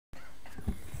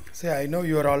Say, I know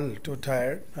you are all too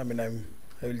tired. I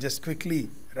will just quickly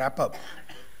wrap up.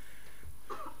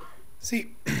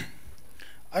 See,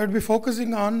 I would be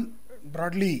focusing on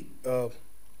broadly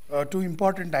two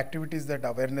important activities that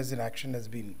Awareness in Action has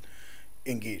been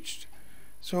engaged.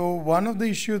 So one of the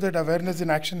issues that Awareness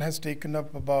in Action has taken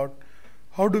up about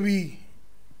how do we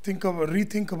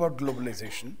rethink about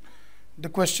globalization. The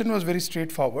question was very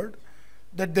straightforward,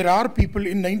 that there are people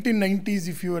in 1990s,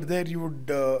 if you were there, you would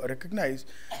recognize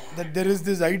that there is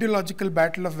this ideological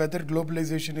battle of whether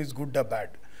globalization is good or bad.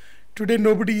 Today,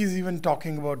 nobody is even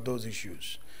talking about those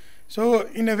issues. So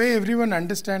in a way, everyone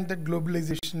understands that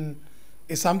globalization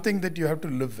is something that you have to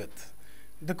live with.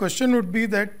 The question would be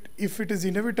that if it is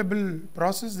inevitable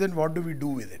process, then what do we do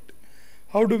with it?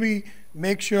 How do we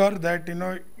make sure that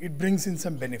it brings in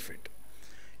some benefit?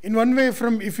 In one way,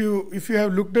 if you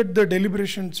have looked at the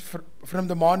deliberations from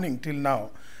the morning till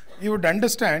now, you would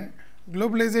understand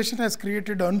globalization has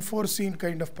created unforeseen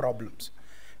kind of problems.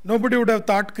 Nobody would have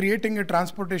thought creating a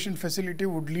transportation facility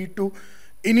would lead to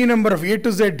any number of A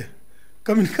to Z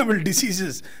communicable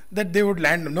diseases that they would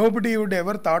land. Nobody would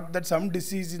ever thought that some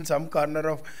disease in some corner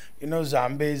of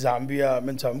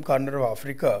Zambia, some corner of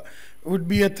Africa would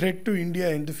be a threat to India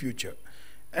in the future.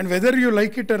 And whether you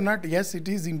like it or not, yes, it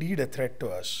is indeed a threat to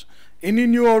us. Any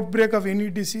new outbreak of any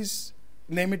disease,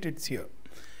 name it, it's here.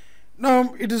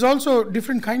 Now, it is also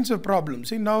different kinds of problems.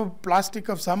 See, now plastic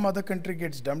of some other country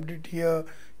gets dumped it here.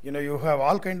 You have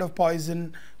all kind of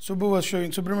poison.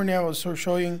 Subramania was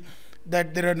showing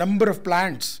that there are a number of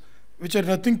plants which are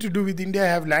nothing to do with India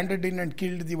have landed in and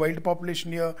killed the wild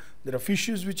population here. There are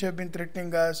fishes which have been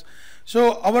threatening us.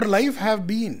 So our life have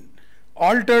been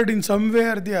altered in some way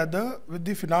or the other with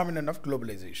the phenomenon of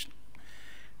globalization.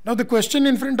 Now the question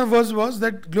in front of us was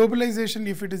that globalization,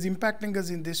 if it is impacting us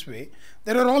in this way,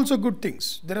 there are also good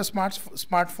things. There are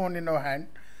smartphone in our hand.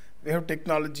 We have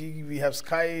technology, we have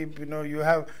Skype, you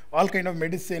have all kind of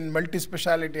medicine,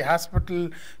 multi-speciality hospital.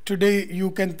 Today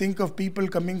you can think of people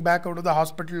coming back out of the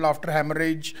hospital after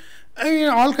hemorrhage.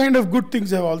 All kind of good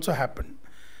things have also happened.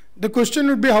 The question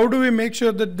would be, how do we make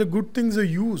sure that the good things are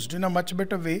used in a much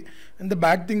better way and the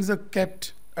bad things are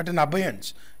kept at an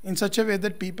abeyance in such a way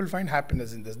that people find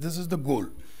happiness in this. This is the goal.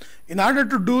 In order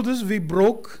to do this, we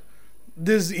broke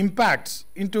these impacts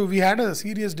into, we had a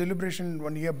serious deliberation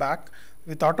 1 year back.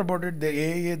 We thought about it, the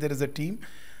AiA, there is a team.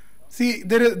 See,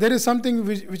 there is something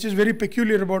which is very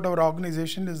peculiar about our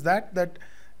organization is that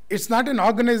it's not an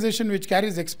organization which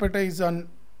carries expertise on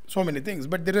so many things,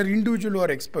 but there are individuals who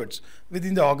are experts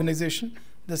within the organization.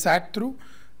 They sat through,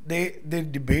 they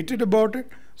debated about it.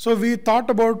 So we thought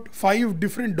about 5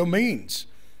 different domains,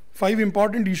 5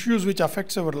 important issues which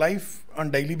affects our life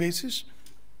on daily basis.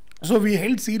 So we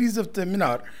held series of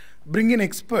seminar, bring in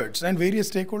experts and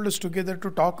various stakeholders together to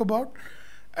talk about.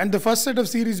 And the first set of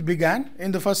series began.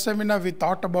 In the first seminar, we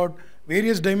thought about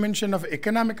various dimensions of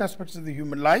economic aspects of the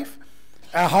human life,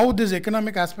 how this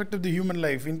economic aspect of the human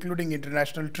life, including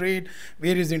international trade,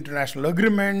 various international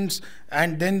agreements,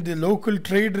 and then the local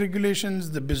trade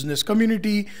regulations, the business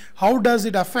community, how does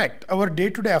it affect our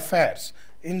day-to-day affairs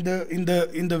in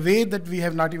the way that we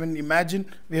have not even imagined,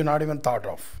 we have not even thought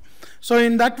of. So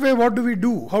in that way, what do we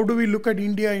do? How do we look at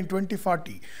India in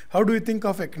 2040? How do we think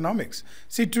of economics?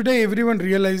 See, today everyone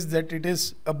realizes that it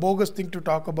is a bogus thing to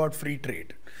talk about free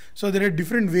trade. So there are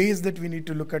different ways that we need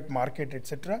to look at market,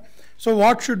 etc. So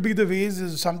what should be the ways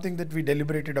is something that we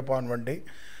deliberated upon one day.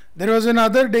 There was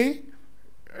another day,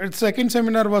 a second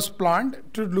seminar was planned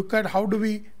to look at how do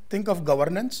we think of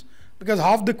governance, because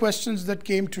half the questions that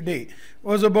came today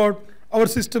was about our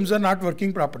systems are not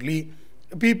working properly,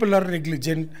 people are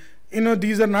negligent,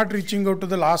 these are not reaching out to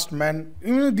the last man.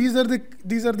 These are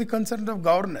the concerns of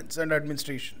governance and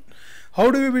administration. How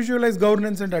do we visualize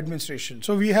governance and administration?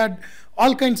 So we had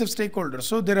all kinds of stakeholders.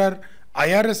 So there are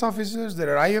IRS officers,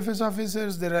 there are IFS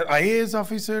officers, there are IAS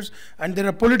officers, and there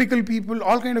are political people.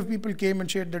 All kind of people came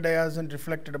and shared the dais and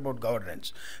reflected about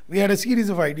governance. We had a series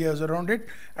of ideas around it.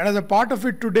 And as a part of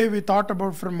it today, we thought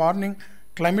about from morning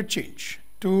climate change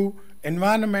to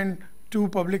environment, to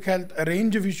public health, a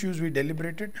range of issues we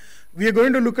deliberated. We are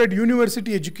going to look at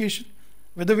university education,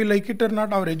 whether we like it or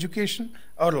not, our education,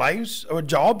 our lives, our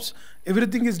jobs,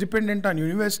 everything is dependent on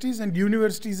universities, and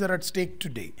universities are at stake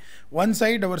today. One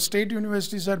side, our state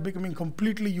universities are becoming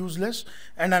completely useless,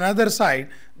 and another side,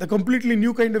 the completely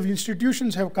new kind of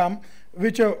institutions have come,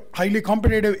 which are highly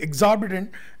competitive,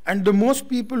 exorbitant, and the most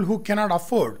people who cannot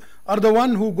afford are the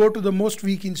one who go to the most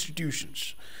weak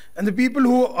institutions. And the people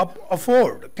who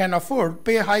can afford,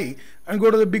 pay high and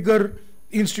go to the bigger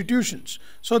institutions.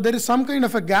 So there is some kind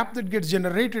of a gap that gets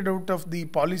generated out of the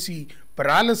policy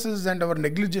paralysis and our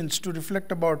negligence to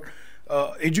reflect about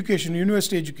education,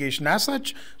 university education as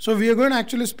such. So we are going to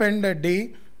actually spend a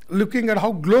day looking at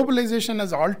how globalization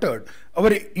has altered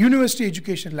our university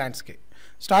education landscape,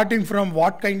 starting from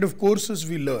what kind of courses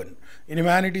we learn in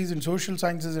humanities and social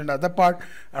sciences and other part,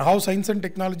 and how science and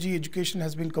technology education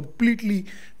has been completely,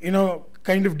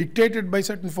 kind of dictated by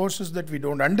certain forces that we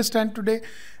don't understand today.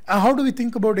 And how do we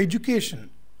think about education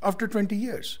after 20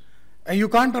 years? And you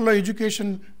can't allow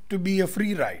education to be a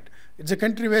free ride. It's a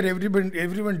country where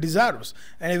everyone deserves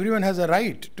and everyone has a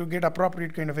right to get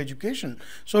appropriate kind of education.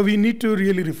 So we need to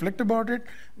really reflect about it.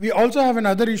 We also have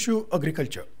another issue,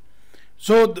 agriculture.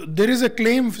 So there is a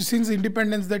claim since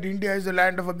independence that India is a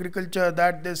land of agriculture,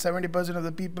 that there's 70% of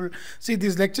the people. See,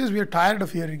 these lectures, we are tired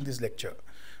of hearing this lecture.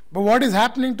 But what is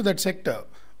happening to that sector,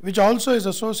 which also is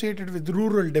associated with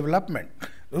rural development,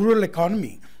 rural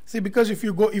economy? See, because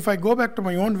if I go back to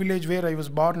my own village where I was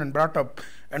born and brought up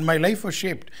and my life was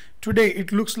shaped, today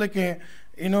it looks like a,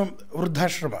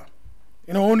 vruddhashrama.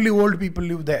 Only old people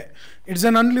live there. It's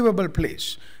an unlivable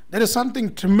place. There is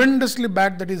something tremendously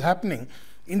bad that is happening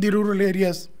in the rural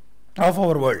areas of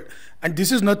our world. And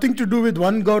this is nothing to do with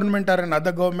one government or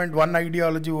another government, one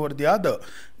ideology over the other.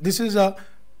 This is a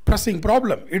pressing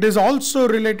problem. It is also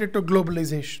related to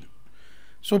globalization.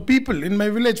 So people in my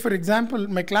village, for example,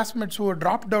 my classmates who were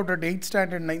dropped out at 8th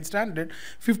standard, 9th standard,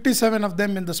 57 of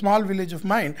them in the small village of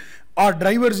mine are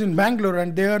drivers in Bangalore,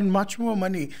 and they earn much more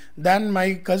money than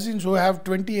my cousins who have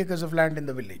 20 acres of land in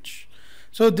the village.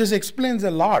 So this explains a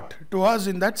lot to us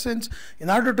in that sense, in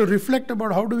order to reflect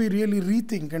about how do we really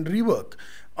rethink and rework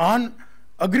on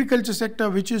agriculture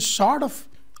sector, which is sort of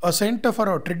a center for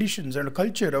our traditions and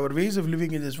culture, our ways of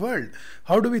living in this world.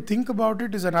 How do we think about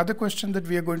it is another question that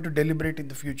we are going to deliberate in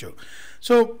the future.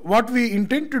 So what we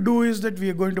intend to do is that we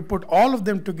are going to put all of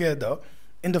them together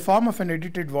in the form of an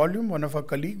edited volume, one of our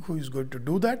colleagues who is going to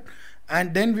do that.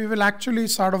 And then we will actually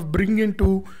sort of bring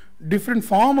into different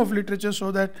form of literature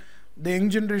so that the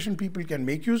young generation people can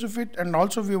make use of it. And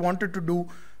also we wanted to do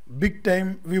big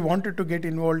time, we wanted to get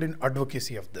involved in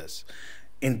advocacy of this.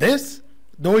 In this,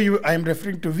 though I am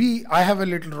referring to we, I have a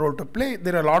little role to play.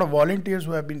 There are a lot of volunteers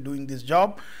who have been doing this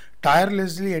job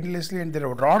tirelessly, endlessly, and there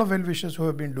are a lot of well-wishers who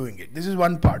have been doing it. This is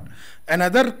one part.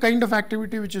 Another kind of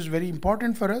activity which is very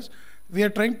important for us, we are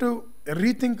trying to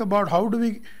rethink about how do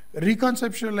we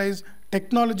reconceptualize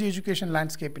technology education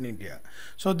landscape in India.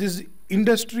 So this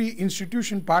industry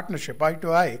institution partnership, eye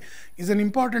to eye, is an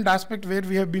important aspect where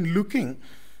we have been looking.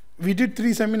 We did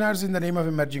 3 seminars in the name of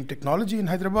emerging technology in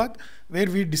Hyderabad, where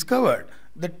we discovered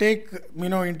that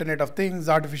Internet of Things,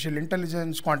 artificial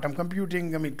intelligence, quantum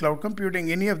computing, cloud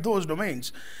computing, any of those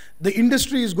domains, the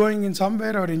industry is going in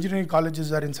somewhere, our engineering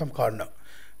colleges are in some corner.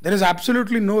 There is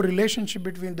absolutely no relationship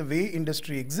between the way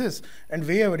industry exists and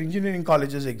way our engineering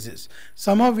colleges exist.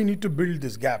 Somehow we need to build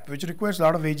this gap, which requires a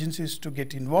lot of agencies to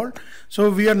get involved. So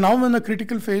we are now in a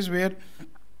critical phase where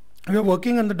we are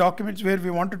working on the documents where we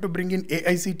wanted to bring in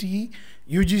AICTE,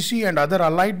 UGC and other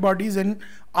allied bodies and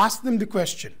ask them the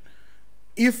question.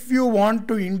 If you want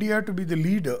India to be the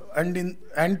leader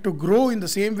and to grow in the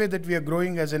same way that we are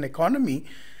growing as an economy,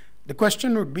 the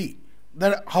question would be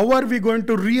that how are we going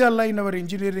to realign our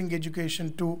engineering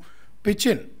education to pitch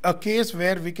in a case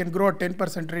where we can grow at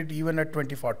 10% rate even at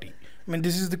 2040?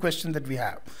 This is the question that we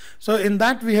have. So in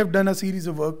that we have done a series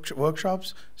of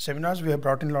workshops, seminars, we have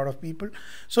brought in a lot of people.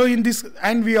 So in this,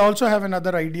 and we also have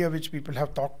another idea which people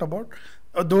have talked about,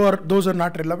 those are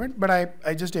not relevant, but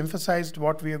I just emphasized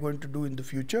what we are going to do in the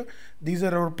future. These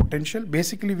are our potential.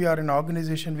 Basically, we are an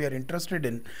organization, we are interested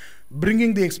in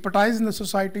bringing the expertise in the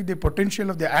society, the potential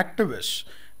of the activists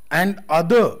and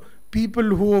other people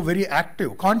who are very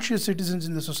active, conscious citizens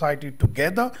in the society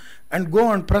together and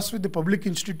go and press with the public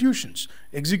institutions,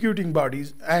 executing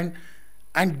bodies and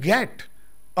get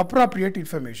appropriate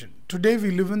information. Today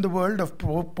we live in the world of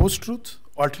post-truth,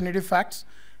 alternative facts.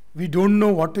 We don't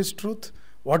know what is truth,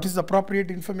 what is appropriate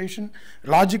information.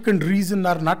 Logic and reason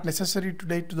are not necessary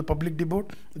today to the public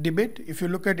debate. If you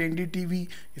look at NDTV,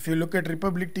 if you look at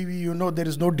Republic TV, there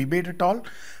is no debate at all.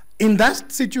 In that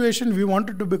situation, we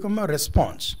wanted to become a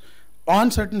response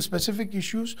on certain specific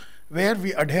issues where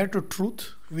we adhere to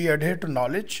truth, we adhere to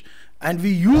knowledge, and we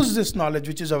use this knowledge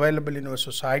which is available in our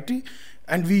society,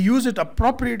 and we use it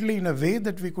appropriately in a way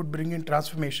that we could bring in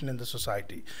transformation in the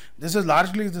society. This is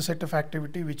largely the set of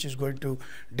activity which is going to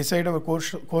decide our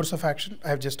course of action. I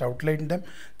have just outlined them.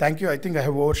 Thank you. I think I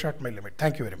have overshot my limit.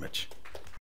 Thank you very much.